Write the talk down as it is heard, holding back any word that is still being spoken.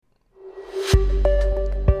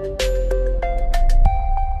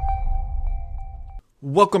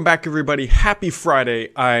Welcome back, everybody. Happy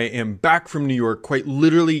Friday. I am back from New York. Quite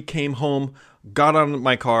literally came home, got on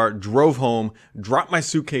my car, drove home, dropped my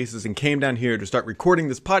suitcases, and came down here to start recording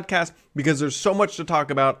this podcast because there's so much to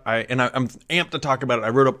talk about. I'm amped to talk about it. I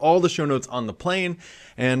wrote up all the show notes on the plane.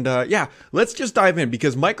 And let's just dive in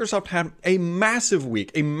because Microsoft had a massive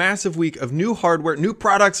week of new hardware, new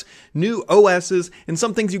products, new OSs, and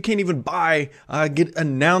some things you can't even buy get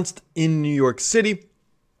announced in New York City.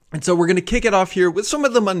 And so we're going to kick it off here with some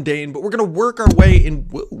of the mundane, but we're going to work our way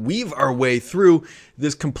and weave our way through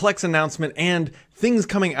this complex announcement and things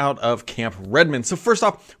coming out of Camp Redmond. So first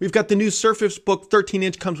off, we've got the new Surface Book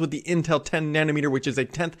 13-inch, comes with the Intel 10 nanometer, which is a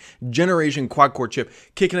 10th generation quad-core chip,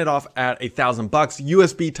 kicking it off at $1,000,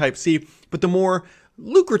 USB Type-C. But the more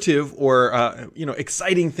lucrative or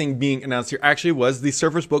exciting thing being announced here actually was the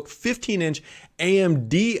Surface Book 15-inch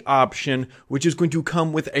AMD option, which is going to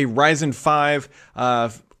come with a Ryzen 5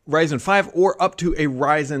 or up to a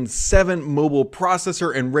Ryzen 7 mobile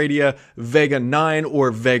processor and Radeon Vega 9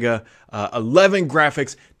 or Vega 11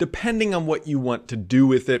 graphics, depending on what you want to do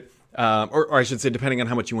with it. Or I should say, depending on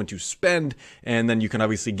how much you want to spend. And then you can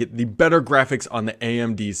obviously get the better graphics on the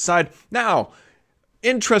AMD side. Now,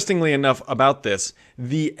 interestingly enough about this,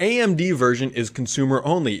 the AMD version is consumer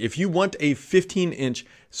only. If you want a 15-inch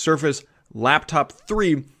Surface Laptop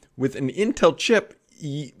 3 with an Intel chip,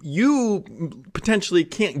 you potentially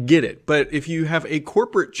can't get it. But if you have a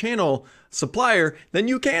corporate channel supplier, then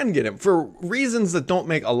you can get it for reasons that don't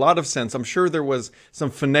make a lot of sense. I'm sure there was some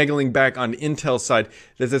finagling back on Intel's side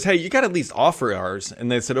that says, hey, you got to at least offer ours.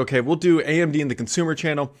 And they said, okay, we'll do AMD in the consumer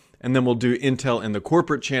channel, and then we'll do Intel in the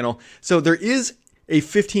corporate channel. So there is a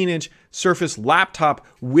 15-inch Surface laptop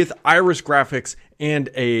with Iris graphics and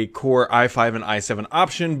a Core i5 and i7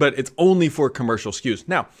 option, but it's only for commercial SKUs.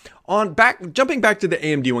 Now, jumping back to the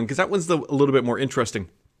AMD one, because that one's a little bit more interesting.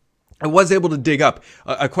 I was able to dig up.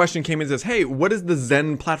 A question came in and says, hey, what is the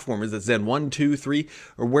Zen platform? Is it Zen 1, 2, 3,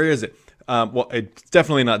 or where is it? Well, it's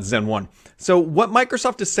definitely not Zen 1. So what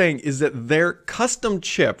Microsoft is saying is that their custom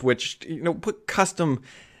chip, which, put custom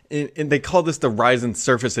in, they call this the Ryzen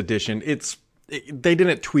Surface Edition. They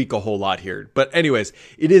didn't tweak a whole lot here. But anyways,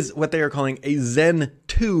 it is what they are calling a Zen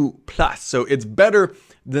 2 Plus. So it's better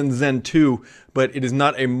than Zen 2, but it is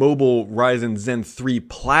not a mobile Ryzen Zen 3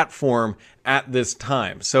 platform at this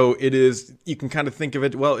time. So it is, you can kind of think of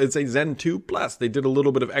it, well, it's a Zen 2 Plus. They did a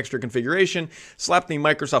little bit of extra configuration, slapped the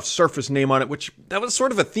Microsoft Surface name on it, which that was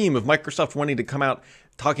sort of a theme of Microsoft wanting to come out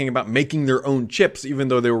talking about making their own chips, even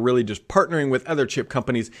though they were really just partnering with other chip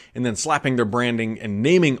companies and then slapping their branding and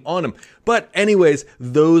naming on them. But anyways,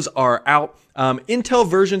 those are out. Intel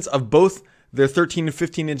versions of both their 13 and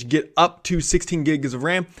 15-inch get up to 16 gigs of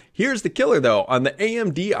RAM. Here's the killer, though. On the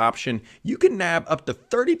AMD option, you can nab up to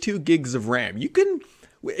 32 gigs of RAM. You can,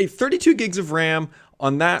 32 gigs of RAM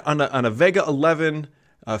on that, on a Vega 11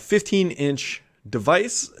 15-inch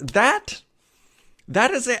device,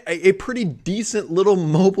 that is a pretty decent little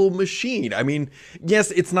mobile machine. I mean,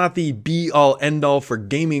 yes, it's not the be-all, end-all for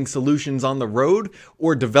gaming solutions on the road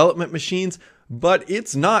or development machines, but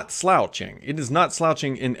it's not slouching. It is not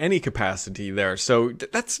slouching in any capacity there. So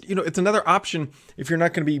that's, it's another option if you're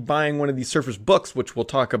not going to be buying one of these Surface Books, which we'll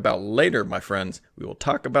talk about later, my friends. We will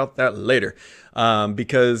talk about that later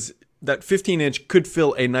because that 15-inch could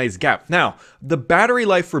fill a nice gap. Now, the battery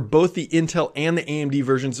life for both the Intel and the AMD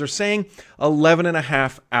versions, they're saying 11 and a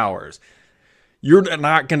half hours. You're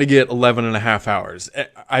not going to get 11 and a half hours.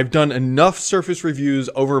 I've done enough Surface reviews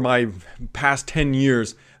over my past 10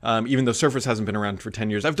 years, even though Surface hasn't been around for 10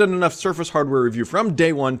 years. I've done enough Surface hardware review from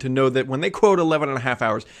day one to know that when they quote 11 and a half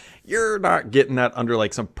hours, you're not getting that under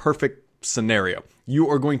like some perfect scenario. You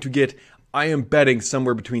are going to get, I am betting,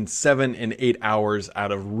 somewhere between 7 and 8 hours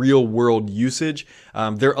out of real world usage.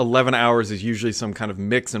 Their 11 hours is usually some kind of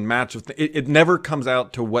mix and match. It never comes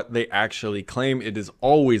out to what they actually claim. It is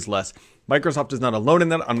always less. Microsoft is not alone in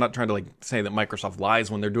that. I'm not trying to say that Microsoft lies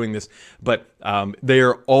when they're doing this, but they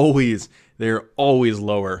are always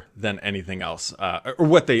lower than anything else, or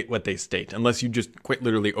what they state, unless you just quite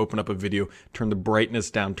literally open up a video, turn the brightness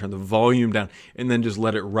down, turn the volume down, and then just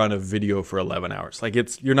let it run a video for 11 hours.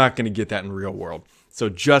 You're not going to get that in real world. So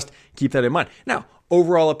just keep that in mind. Now,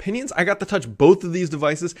 overall opinions, I got to touch both of these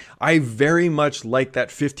devices. I very much like that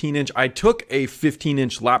 15-inch. I took a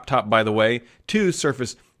 15-inch laptop, by the way, to the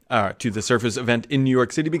Surface event in New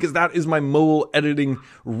York City because that is my mobile editing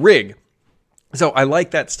rig. So I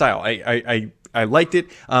like that style. I liked it.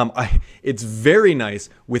 It's very nice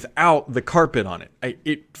without the carpet on it.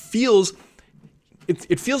 It feels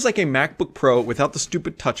it feels like a MacBook Pro without the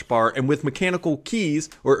stupid touch bar and with mechanical keys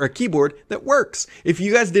or a keyboard that works. If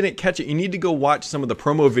you guys didn't catch it, you need to go watch some of the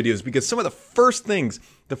promo videos, because some of the first things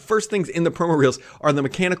in the promo reels are the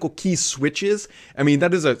mechanical key switches. I mean,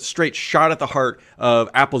 that is a straight shot at the heart of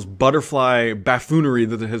Apple's butterfly buffoonery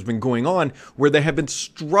that has been going on, where they have been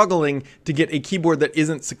struggling to get a keyboard that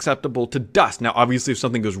isn't susceptible to dust. Now, obviously, if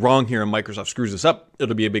something goes wrong here and Microsoft screws this up,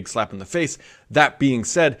 it'll be a big slap in the face. That being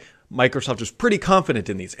said, Microsoft is pretty confident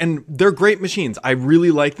in these, and they're great machines. I really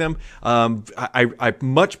like them. I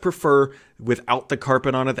much prefer without the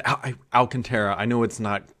carpet on it, the Alcantara. I know it's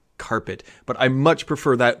not carpet, but I much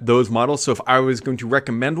prefer those models. So if I was going to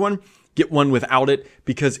recommend one, get one without it,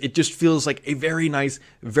 because it just feels like a very nice,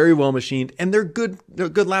 very well machined, and they're good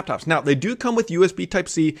laptops. Now, they do come with USB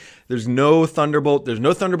Type-C. There's no Thunderbolt. There's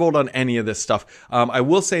no Thunderbolt on any of this stuff. I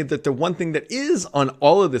will say that the one thing that is on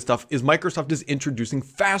all of this stuff is Microsoft is introducing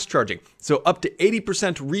fast charging. So up to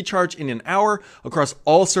 80% recharge in an hour across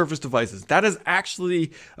all Surface devices. That is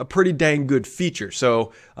actually a pretty dang good feature.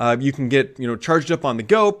 So you can get charged up on the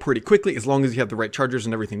go pretty quickly, as long as you have the right chargers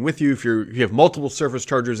and everything with you. If you have multiple Surface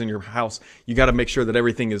chargers in your house, you got to make sure that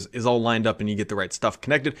everything is all lined up and you get the right stuff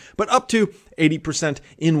connected. But up to 80%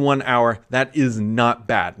 in 1 hour, that is not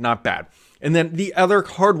bad, not bad. And then the other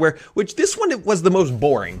hardware, which this one was the most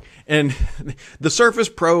boring, and the Surface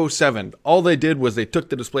Pro 7, all they did was they took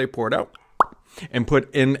the display port out and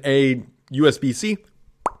put in a USB-C,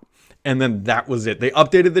 and then that was it. They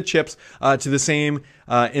updated the chips to the same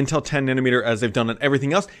Intel 10 nanometer as they've done on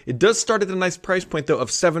everything else. It does start at a nice price point, though, of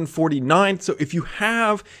 $749. So if you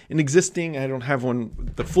have an existing, I don't have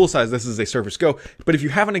one the full size, this is a Surface Go, but if you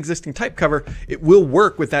have an existing type cover, it will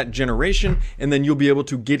work with that generation, and then you'll be able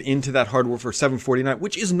to get into that hardware for $749,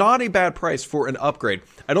 which is not a bad price for an upgrade.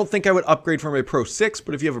 I don't think I would upgrade from a Pro 6,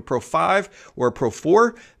 but if you have a Pro 5 or a Pro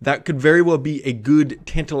 4, that could very well be a good,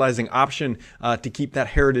 tantalizing option to keep that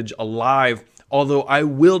heritage alive. Although I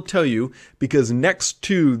will tell you, because next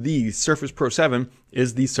to the Surface Pro 7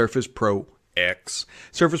 is the Surface Pro X.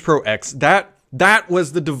 Surface Pro X, that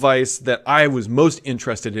was the device that I was most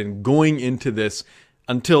interested in going into this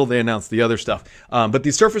until they announced the other stuff. But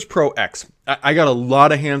the Surface Pro X, I got a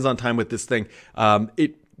lot of hands-on time with this thing.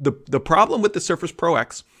 The problem with the Surface Pro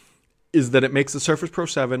X is that it makes the Surface Pro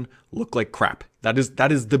 7 look like crap. That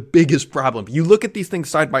is the biggest problem. You look at these things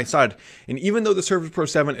side by side, and even though the Surface Pro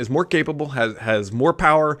 7 is more capable, has more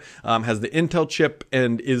power, has the Intel chip,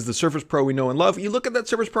 and is the Surface Pro we know and love, you look at that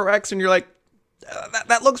Surface Pro X and you're like,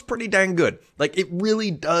 that looks pretty dang good. Like, it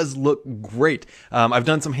really does look great. I've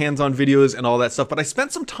done some hands-on videos and all that stuff, but I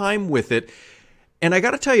spent some time with it, and I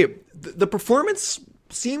gotta tell you, the performance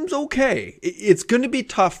seems okay. It's going to be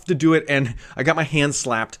tough to do it, and I got my hand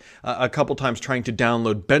slapped a couple times trying to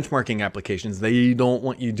download benchmarking applications. They don't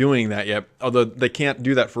want you doing that yet, although they can't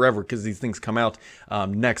do that forever because these things come out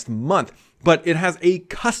next month. But it has a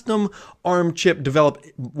custom ARM chip developed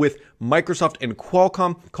with Microsoft and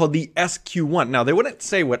Qualcomm called the SQ1. Now, they wouldn't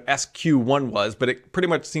say what SQ1 was, but it pretty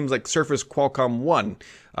much seems like Surface Qualcomm 1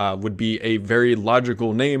 would be a very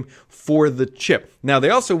logical name for the chip. Now, they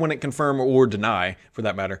also wouldn't confirm or deny, for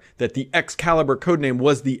that matter, that the Excalibur codename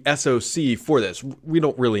was the SoC for this. We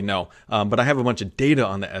don't really know, but I have a bunch of data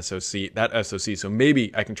on the SoC, so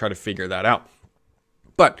maybe I can try to figure that out.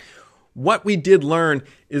 But what we did learn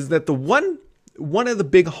is that the one of the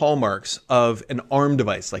big hallmarks of an ARM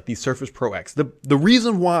device like the Surface Pro X, the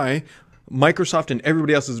reason why Microsoft and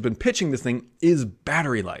everybody else has been pitching this thing is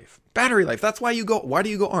battery life. Battery life. That's why why do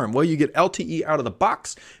you go ARM? Well, you get LTE out of the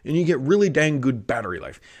box and you get really dang good battery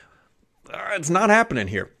life. It's not happening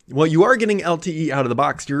here. Well, you are getting LTE out of the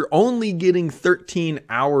box. You're only getting 13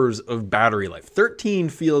 hours of battery life. 13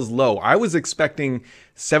 feels low. I was expecting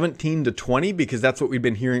 17 to 20 because that's what we've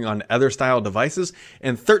been hearing on other style devices.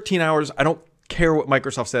 And 13 hours, I don't care what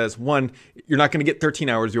Microsoft says. One, you're not going to get 13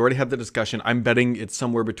 hours. You already had the discussion. I'm betting it's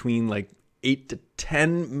somewhere between like 8 to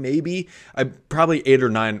 10, maybe. Probably 8 or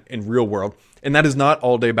 9 in real world. And that is not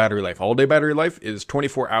all-day battery life. All-day battery life is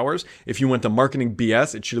 24 hours. If you went to marketing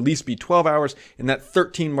BS, it should at least be 12 hours. And that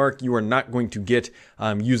 13 mark, you are not going to get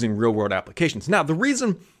using real-world applications. Now,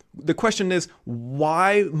 the question is,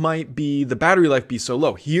 why might the battery life be so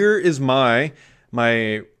low? Here is my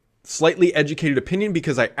slightly educated opinion,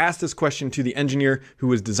 because I asked this question to the engineer who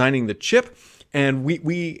was designing the chip. And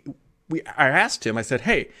I asked him, I said,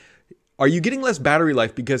 hey, are you getting less battery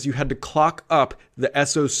life because you had to clock up the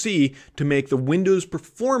SoC to make the Windows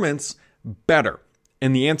performance better?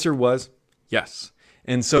 And the answer was yes.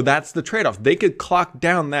 And so that's the trade-off. They could clock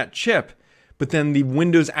down that chip, but then the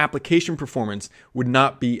Windows application performance would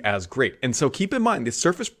not be as great. And so keep in mind, the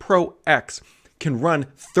Surface Pro X can run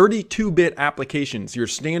 32-bit applications, your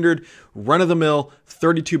standard run-of-the-mill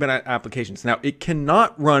 32-bit applications. Now, it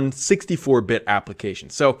cannot run 64-bit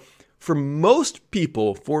applications. So for most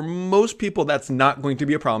people, that's not going to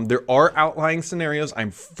be a problem. There are outlying scenarios, I'm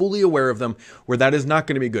fully aware of them, where that is not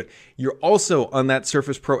going to be good. You're also on that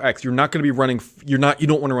Surface Pro X, you're not going to be running, you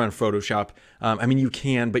don't want to run Photoshop. I mean, you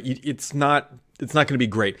can, but it's not going to be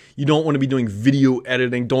great. You don't want to be doing video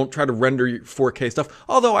editing. Don't try to render your 4K stuff,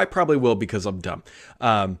 although I probably will because I'm dumb.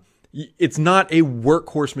 It's not a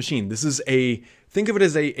workhorse machine. This is think of it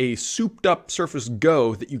as a souped up Surface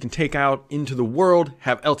Go that you can take out into the world,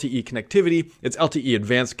 have LTE connectivity. It's LTE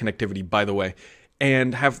advanced connectivity, by the way,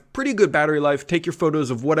 and have pretty good battery life. Take your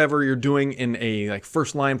photos of whatever you're doing in a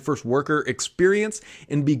first line, first worker experience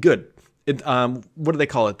and be good. What do they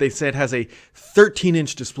call it? They say it has a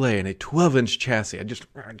 13-inch display and a 12-inch chassis.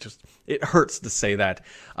 It hurts to say that.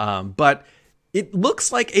 But it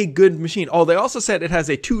looks like a good machine. Oh, they also said it has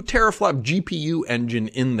a 2 teraflop GPU engine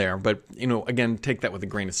in there, but again, take that with a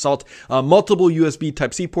grain of salt. Multiple USB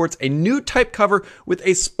Type-C ports, a new type cover with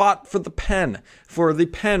a spot for the pen. For the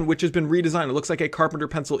pen, which has been redesigned, it looks like a carpenter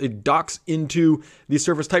pencil. It docks into the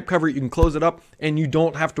Surface type cover. You can close it up, and you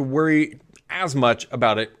don't have to worry as much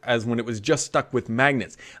about it as when it was just stuck with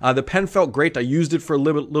magnets. The pen felt great. I used it for a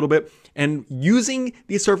little bit. And using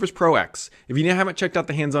the Surface Pro X, if you haven't checked out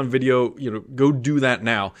the hands-on video, go do that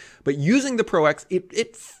now. But using the Pro X,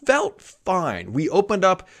 it felt fine. We opened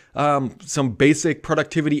up some basic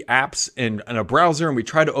productivity apps in a browser, and we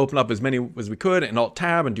tried to open up as many as we could, and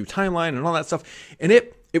Alt-Tab and do timeline and all that stuff. And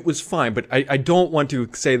it was fine, but I don't want to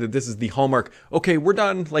say that this is the hallmark. Okay, we're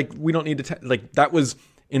done. We don't need to, that was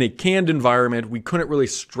in a canned environment. We couldn't really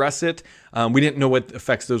stress it. We didn't know what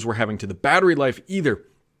effects those were having to the battery life either.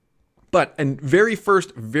 But, and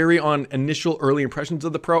very on initial early impressions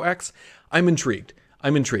of the Pro X, I'm intrigued.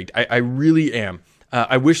 I really am.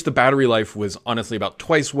 I wish the battery life was honestly about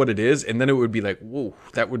twice what it is, and then it would be like, whoa,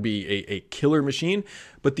 that would be a killer machine.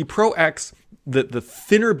 But the Pro X, the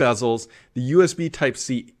thinner bezels, the USB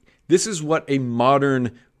Type-C, this is what a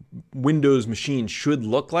modern Windows machine should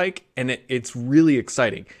look like, and it's really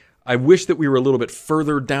exciting. I wish that we were a little bit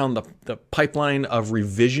further down the pipeline of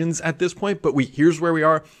revisions at this point, but here's where we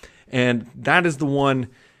are, and that is the one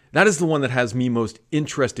that has me most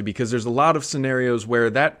interested, because there's a lot of scenarios where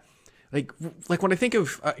that, like when I think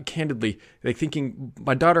of candidly, thinking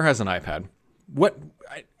my daughter has an iPad.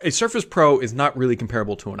 A Surface Pro is not really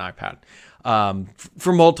comparable to an iPad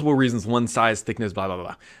for multiple reasons. One, size, thickness, blah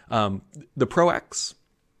blah blah. The Pro X,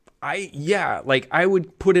 I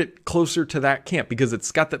would put it closer to that camp because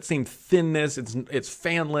it's got that same thinness. It's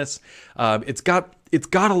fanless. It's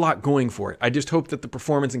got a lot going for it. I just hope that the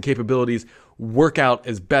performance and capabilities work out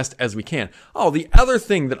as best as we can. Oh, the other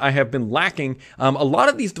thing that I have been lacking, a lot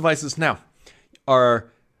of these devices now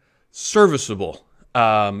are serviceable,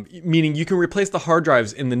 meaning you can replace the hard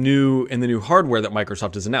drives in the new hardware that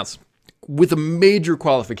Microsoft has announced, with a major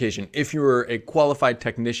qualification if you're a qualified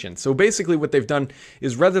technician. So basically what they've done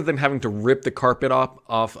is, rather than having to rip the carpet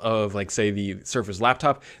off of, say, the Surface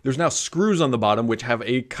laptop, there's now screws on the bottom which have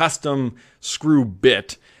a custom screw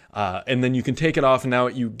bit. And then you can take it off, and now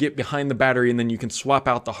you get behind the battery, and then you can swap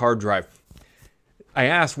out the hard drive. I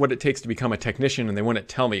asked what it takes to become a technician, and they wouldn't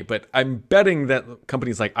tell me. But I'm betting that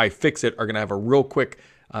companies like iFixit are going to have a real quick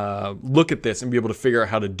look at this and be able to figure out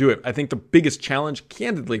how to do it. I think the biggest challenge,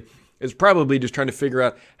 candidly, is probably just trying to figure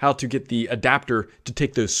out how to get the adapter to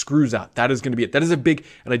take those screws out. That is going to be it. That is a big,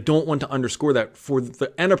 and I don't want to underscore that, for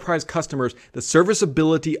the enterprise customers, the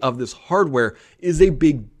serviceability of this hardware is a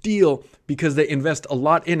big deal because they invest a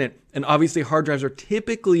lot in it. And obviously hard drives are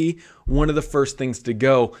typically one of the first things to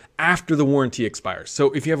go after the warranty expires.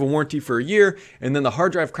 So if you have a warranty for a year and then the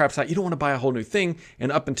hard drive craps out, you don't want to buy a whole new thing.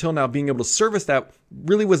 And up until now, being able to service that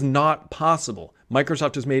really was not possible.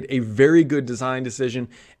 Microsoft has made a very good design decision,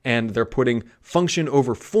 and they're putting function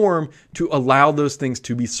over form to allow those things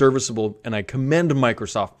to be serviceable. And I commend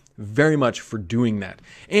Microsoft very much for doing that.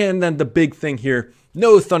 And then the big thing here,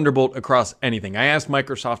 no Thunderbolt across anything. I asked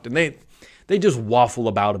Microsoft, and they just waffle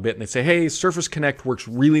about a bit, and they say, hey, Surface Connect works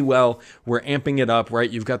really well. We're amping it up, right?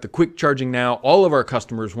 You've got the quick charging now. All of our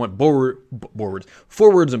customers want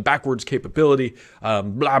forwards and backwards capability, blah,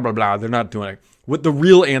 blah, blah. They're not doing it. What the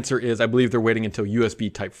real answer is, I believe they're waiting until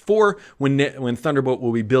USB Type 4 when Thunderbolt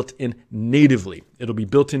will be built in natively. It'll be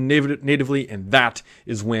built in natively, and that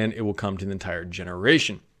is when it will come to the entire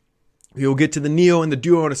generation. We will get to the Neo and the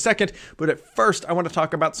Duo in a second, but at first I want to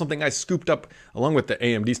talk about something I scooped up along with the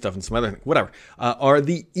AMD stuff and some other things, whatever, are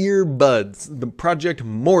the earbuds, the Project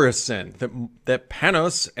Morrison that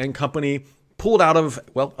Panos and company pulled out of,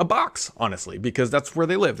 well, a box, honestly, because that's where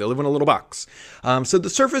they live. They live in a little box. So the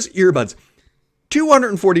Surface earbuds,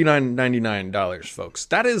 $249.99, folks.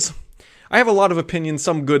 That is, I have a lot of opinions,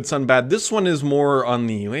 some good, some bad. This one is more on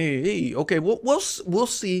the, hey, okay, we'll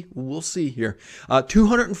see here.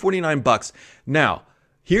 $249. Now,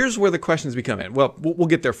 here's where the questions become in. Well, we'll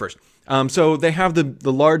get there first. So they have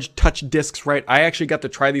the large touch discs, right? I actually got to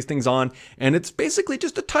try these things on, and it's basically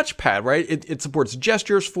just a touchpad, right? It supports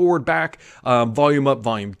gestures, forward, back, volume up,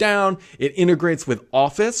 volume down. It integrates with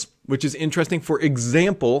Office, which is interesting. For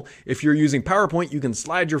example, if you're using PowerPoint, you can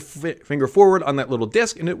slide your finger forward on that little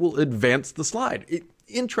disc, and it will advance the slide.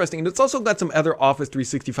 Interesting. And it's also got some other Office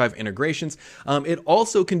 365 integrations. It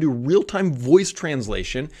also can do real-time voice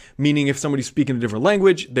translation, meaning if somebody's speaking a different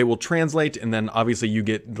language, they will translate, and then obviously you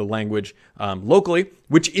get the language locally,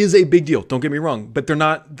 which is a big deal. Don't get me wrong, but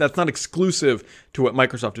that's not exclusive to what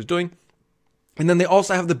Microsoft is doing. And then they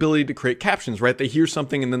also have the ability to create captions, right? They hear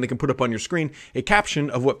something and then they can put up on your screen a caption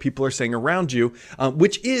of what people are saying around you,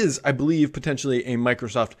 which is, I believe, potentially a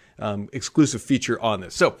Microsoft exclusive feature on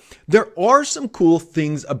this. So there are some cool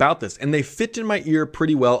things about this, and they fit in my ear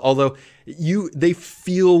pretty well, although they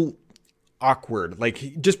feel awkward,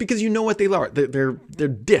 like just because you know what they are. They're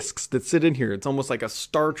discs that sit in here. It's almost like a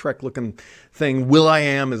Star Trek looking thing.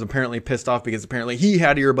 Will.i.am is apparently pissed off because apparently he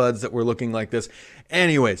had earbuds that were looking like this.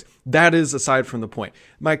 Anyways, that is aside from the point.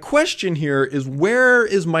 My question here is, where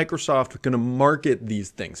is Microsoft going to market these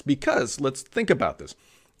things? Because let's think about this.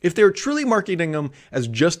 If they're truly marketing them as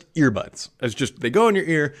just earbuds, as just they go in your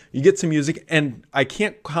ear, you get some music, and I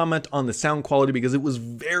can't comment on the sound quality because it was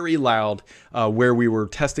very loud where we were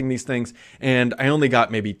testing these things, and I only got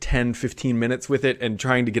maybe 10, 15 minutes with it and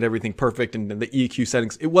trying to get everything perfect and the EQ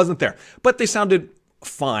settings, it wasn't there. But they sounded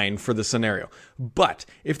fine for the scenario. But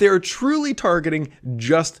if they are truly targeting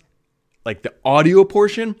just like the audio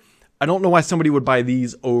portion, I don't know why somebody would buy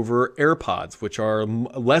these over AirPods, which are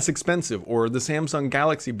less expensive, or the Samsung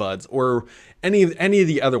Galaxy Buds, or any of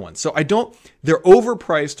the other ones. So they're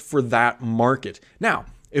overpriced for that market. Now,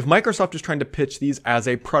 if Microsoft is trying to pitch these as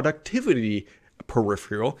a productivity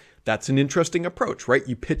peripheral, that's an interesting approach, right?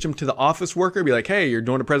 You pitch them to the office worker, be like, hey, you're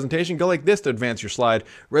doing a presentation, go like this to advance your slide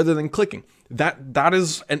rather than clicking. That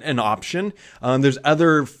is an option. There's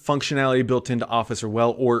other functionality built into Office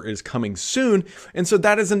or is coming soon. And so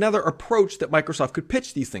that is another approach that Microsoft could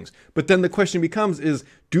pitch these things. But then the question becomes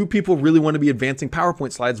do people really want to be advancing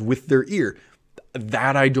PowerPoint slides with their ear?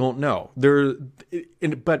 That I don't know.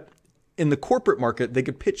 But in the corporate market, they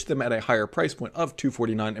could pitch them at a higher price point of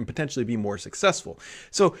 $249 and potentially be more successful.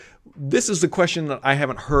 So this is the question that I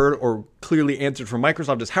haven't heard or clearly answered from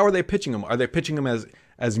Microsoft, is how are they pitching them? Are they pitching them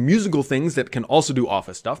as musical things that can also do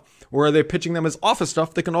Office stuff? Or are they pitching them as Office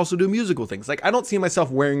stuff that can also do musical things? Like, I don't see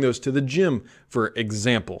myself wearing those to the gym, for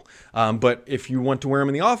example. But if you want to wear them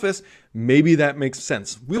in the office, maybe that makes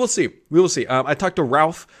sense. We will see. I talked to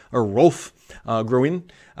Rolf Gruen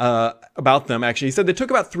about them, actually. He said they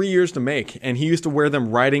took about 3 years to make, and he used to wear them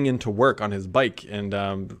riding into work on his bike. And,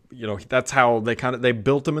 that's how they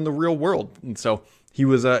built them in the real world. And so he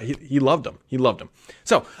was, he loved them. He loved them.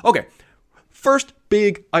 So, okay. First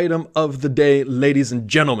big item of the day, ladies and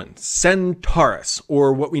gentlemen, Centaurus,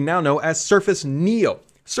 or what we now know as Surface Neo.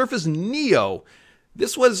 Surface Neo,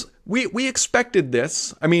 we expected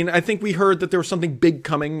this. I mean, I think we heard that there was something big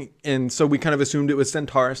coming, and so we kind of assumed it was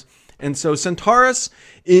Centaurus. And so Centaurus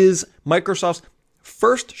is Microsoft's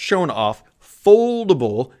first shown off a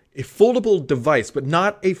foldable device, but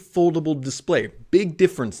not a foldable display. Big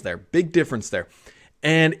difference there.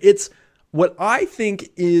 And it's what I think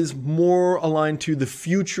is more aligned to the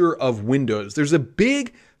future of Windows. There's a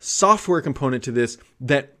big software component to this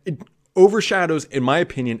that it overshadows, in my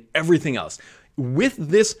opinion, everything else. With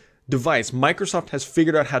this device, Microsoft has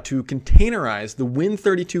figured out how to containerize the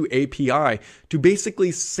Win32 API to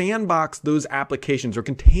basically sandbox those applications or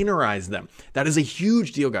containerize them. That is a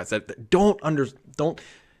huge deal, guys.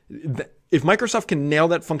 If Microsoft can nail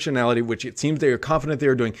that functionality, which it seems they are confident they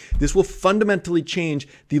are doing, this will fundamentally change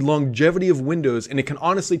the longevity of Windows, and it can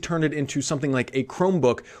honestly turn it into something like a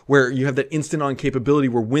Chromebook where you have that instant-on capability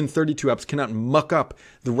where Win32 apps cannot muck up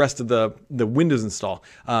the rest of the Windows install.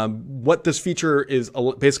 What this feature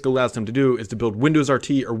basically allows them to do is to build Windows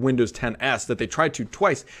RT or Windows 10S that they tried to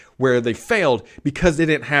twice, where they failed because they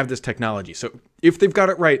didn't have this technology. So if they've got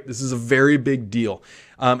it right, this is a very big deal.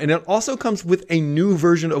 And it also comes with a new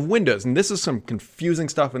version of Windows. And this is some confusing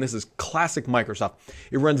stuff, and this is classic Microsoft.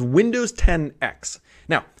 It runs Windows 10 X.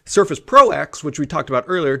 Now, Surface Pro X, which we talked about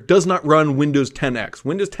earlier, does not run Windows 10 X.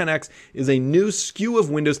 Windows 10 X is a new SKU of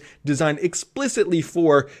Windows designed explicitly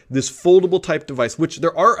for this foldable type device, which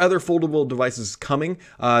there are other foldable devices coming.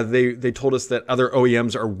 They told us that other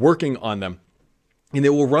OEMs are working on them. And it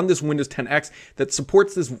will run this Windows 10 X that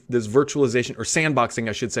supports this virtualization, or sandboxing,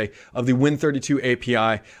 I should say, of the Win32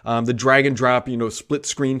 API, the drag and drop, split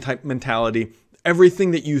screen type mentality.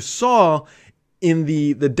 Everything that you saw in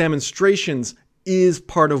the demonstrations is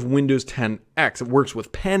part of Windows 10 X. It works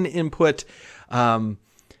with pen input.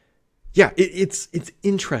 It's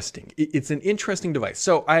interesting. It's an interesting device.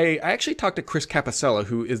 So I actually talked to Chris Capicella,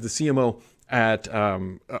 who is the CMO at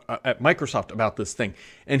Microsoft, about this thing.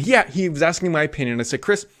 And he was asking my opinion. I said,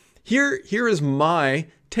 Chris, here is my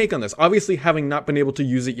take on this. Obviously, having not been able to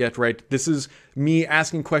use it yet, right? This is me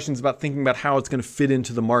asking questions about thinking about how it's going to fit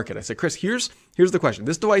into the market. I said, Chris, here's the question.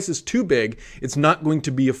 This device is too big. It's not going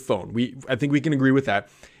to be a phone. I think we can agree with that.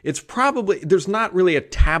 There's not really a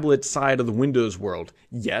tablet side of the Windows world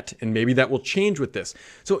yet, and maybe that will change with this.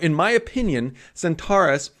 So in my opinion,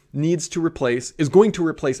 Centaurus is going to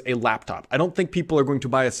replace a laptop. I don't think people are going to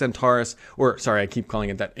buy a Centaurus, I keep calling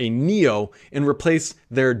it that, a Neo, and replace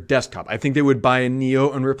their desktop. I think they would buy a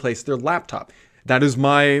Neo and replace their laptop. That is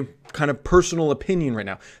my kind of personal opinion right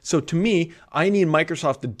now. So to me, I need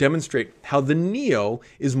Microsoft to demonstrate how the Neo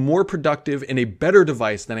is more productive and a better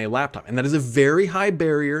device than a laptop. And that is a very high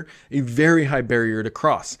barrier to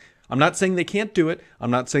cross. I'm not saying they can't do it.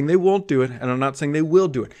 I'm not saying they won't do it. And I'm not saying they will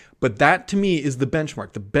do it. But that to me is the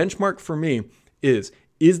benchmark. The benchmark for me is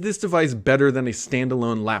this device better than a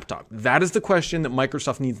standalone laptop? That is the question that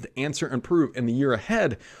Microsoft needs to answer and prove in the year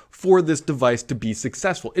ahead for this device to be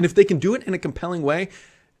successful. And if they can do it in a compelling way,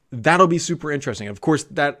 that'll be super interesting. Of course,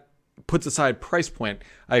 that puts aside price point.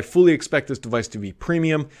 I fully expect this device to be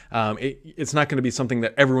premium. It's not going to be something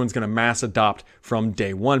that everyone's going to mass adopt from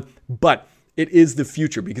day one, but it is the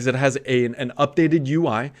future because it has an updated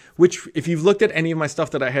UI, which if you've looked at any of my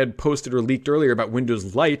stuff that I had posted or leaked earlier about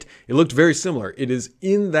Windows Lite, it looked very similar. It is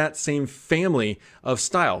in that same family of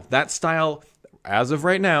style. That style, as of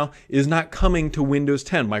right now, is not coming to Windows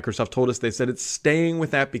 10. Microsoft told us, they said it's staying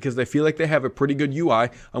with that because they feel like they have a pretty good UI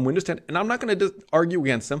on Windows 10. And I'm not going to argue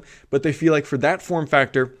against them, but they feel like for that form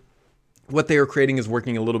factor, what they are creating is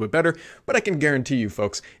working a little bit better. But I can guarantee you,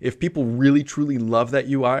 folks, if people really, truly love that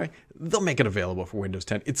UI, they'll make it available for Windows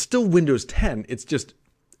 10. It's still Windows 10. It's just,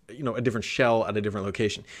 a different shell at a different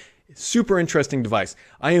location. Super interesting device.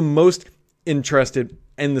 I am most interested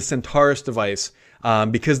in the Centaurus device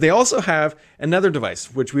because they also have another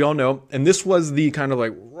device, which we all know. And this was the kind of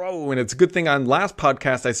like, whoa, and it's a good thing on last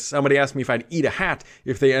podcast, somebody asked me if I'd eat a hat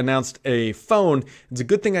if they announced a phone. It's a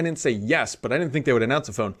good thing I didn't say yes, but I didn't think they would announce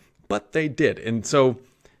a phone. But they did. And so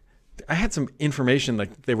I had some information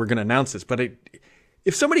like they were going to announce this. But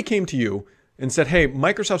if somebody came to you and said, hey,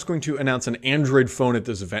 Microsoft's going to announce an Android phone at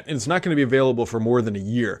this event, and it's not going to be available for more than a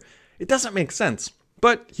year, it doesn't make sense.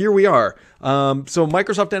 But here we are. So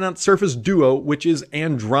Microsoft announced Surface Duo, which is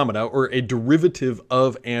Andromeda, or a derivative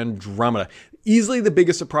of Andromeda. Easily the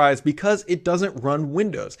biggest surprise because it doesn't run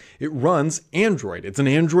Windows. It runs Android. It's an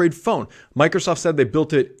Android phone. Microsoft said they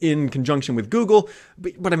built it in conjunction with Google,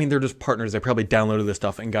 but I mean, they're just partners. They probably downloaded this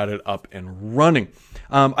stuff and got it up and running.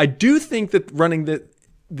 I do think that running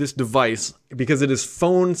this device, because it is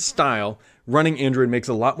phone style, running Android makes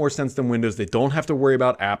a lot more sense than Windows. They don't have to worry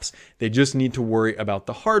about apps. They just need to worry about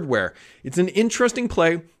the hardware. It's an interesting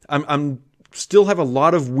play. I'm still have a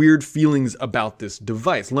lot of weird feelings about this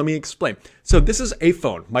device. Let me explain. So this is a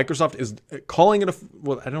phone. Microsoft is calling it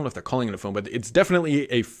I don't know if they're calling it a phone, but it's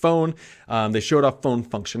definitely a phone. They showed off phone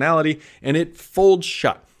functionality and it folds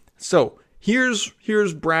shut. So here's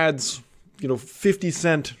Brad's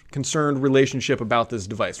 50-cent concerned relationship about this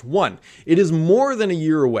device. One, it is more than a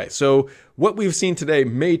year away. So what we've seen today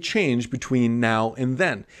may change between now and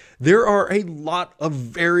then. There are a lot of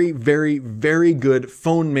very, very, very good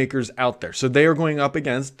phone makers out there. So they are going up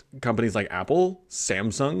against companies like Apple,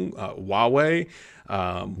 Samsung, Huawei,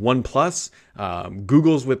 OnePlus,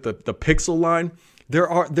 Google's with the Pixel line.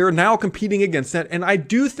 They're now competing against that, and I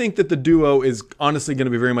do think that the Duo is honestly going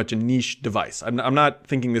to be very much a niche device. I'm not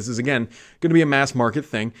thinking this is, again, going to be a mass market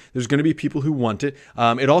thing. There's going to be people who want it.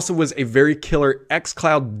 It also was a very killer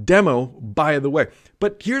xCloud demo, by the way.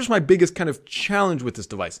 But here's my biggest kind of challenge with this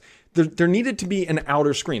device. There needed to be an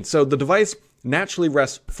outer screen. So the device naturally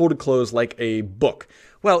rests folded closed like a book.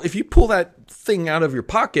 Well, if you pull that thing out of your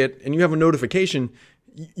pocket and you have a notification,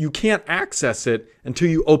 you can't access it until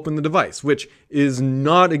you open the device, which is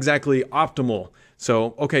not exactly optimal.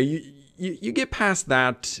 So, okay, you get past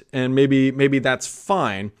that, and maybe that's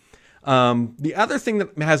fine. The other thing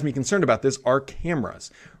that has me concerned about this are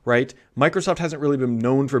cameras, right? Microsoft hasn't really been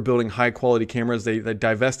known for building high quality cameras. They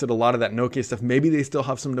divested a lot of that Nokia stuff. Maybe they still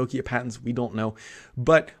have some Nokia patents. We don't know.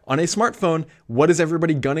 But on a smartphone, what is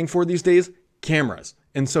everybody gunning for these days? Cameras.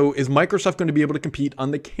 And so is Microsoft going to be able to compete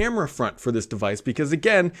on the camera front for this device? Because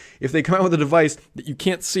again, if they come out with a device that you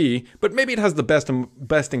can't see, but maybe it has the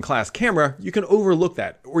best in class camera, you can overlook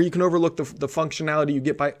that, or you can overlook the functionality you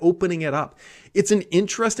get by opening it up. It's an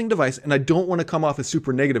interesting device, and I don't want to come off as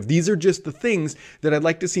super negative. These are just the things that I'd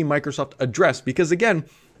like to see Microsoft address, because again,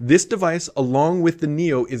 this device, along with the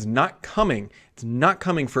Neo, is not coming. It's not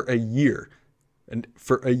coming for a year. And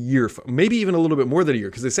for a year, maybe even a little bit more than a year,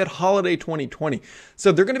 because they said holiday 2020.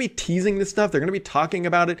 So they're going to be teasing this stuff. They're going to be talking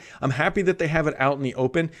about it. I'm happy that they have it out in the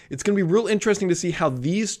open. It's going to be real interesting to see how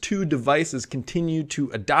these two devices continue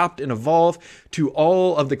to adapt and evolve to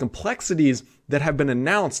all of the complexities that have been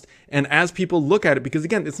announced. And as people look at it, because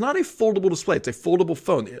again, it's not a foldable display, it's a foldable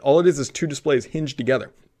phone. All it is two displays hinged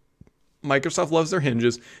together. Microsoft loves their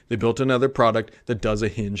hinges. They built another product that does a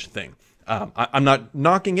hinge thing. I'm not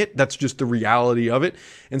knocking it. That's just the reality of it.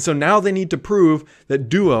 And so now they need to prove that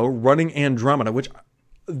Duo running Andromeda, which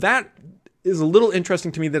that is a little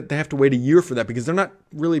interesting to me that they have to wait a year for that, because they're not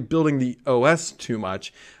really building the OS too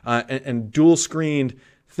much. And dual screened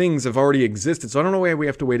things have already existed. So I don't know why we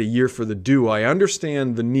have to wait a year for the Duo. I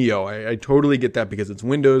understand the Neo. I totally get that because it's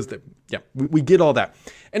Windows. We get all that.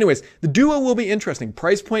 Anyways, the Duo will be interesting.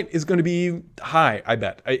 Price point is going to be high, I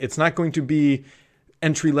bet. It's not going to be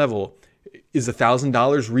entry level. Is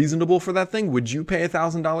 $1,000 reasonable for that thing? Would you pay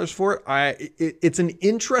 $1,000 for it? It's an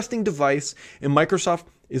interesting device, and Microsoft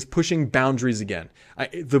is pushing boundaries again.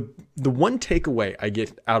 The one takeaway I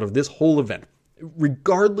get out of this whole event,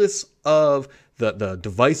 regardless of the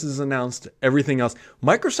devices announced, everything else,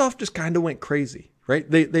 Microsoft just kind of went crazy, right?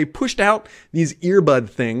 They pushed out these earbud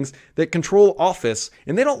things that control Office,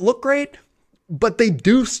 and they don't look great, but they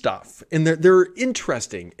do stuff, and they're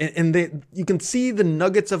interesting, and you can see the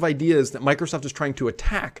nuggets of ideas that Microsoft is trying to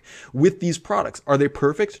attack with these products. Are they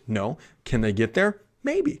perfect? No. Can they get there?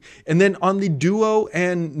 Maybe. And then on the Duo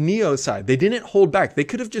and Neo side, they didn't hold back. They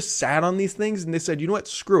could have just sat on these things and they said, you know what,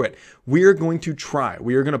 screw it. We are going to try.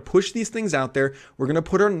 We are going to push these things out there. We're going to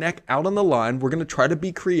put our neck out on the line. We're going to try to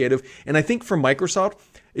be creative. And I think for Microsoft,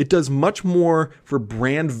 it does much more for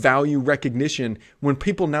brand value recognition when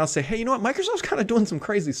people now say, hey, you know what? Microsoft's kind of doing some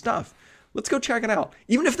crazy stuff. Let's go check it out.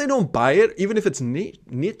 Even if they don't buy it, even if it's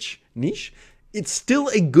niche, it's still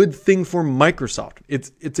a good thing for Microsoft.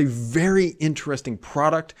 It's a very interesting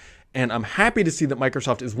product. And I'm happy to see that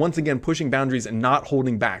Microsoft is once again pushing boundaries and not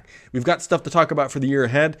holding back. We've got stuff to talk about for the year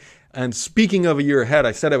ahead. And speaking of a year ahead,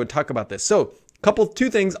 I said I would talk about this. So two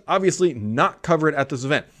things obviously not covered at this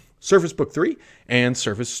event. Surface Book 3 and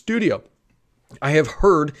Surface Studio. I have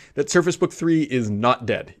heard that Surface Book 3 is not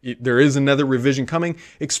dead. There is another revision coming.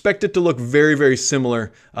 Expect it to look very, very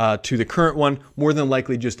similar to the current one, more than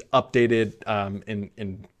likely just updated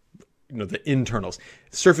in the internals.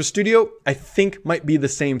 Surface Studio, I think, might be the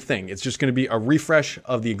same thing. It's just going to be a refresh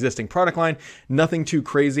of the existing product line. Nothing too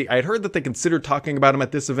crazy. I had heard that they considered talking about them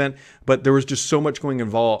at this event, but there was just so much going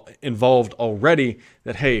involved already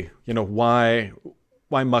that, hey, why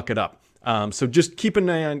muck it up? So just keep an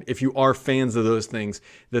eye on, if you are fans of those things,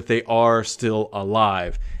 that they are still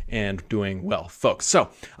alive and doing well, folks. So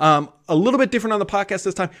a little bit different on the podcast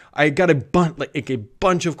this time. I got a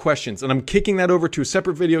bunch of questions, and I'm kicking that over to a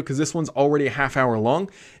separate video because this one's already a half hour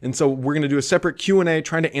long. And so we're going to do a separate Q&A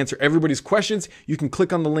trying to answer everybody's questions. You can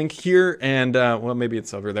click on the link here and, maybe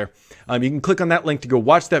it's over there. You can click on that link to go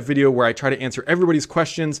watch that video where I try to answer everybody's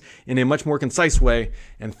questions in a much more concise way.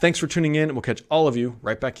 And thanks for tuning in. We'll catch all of you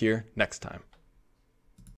right back here next time.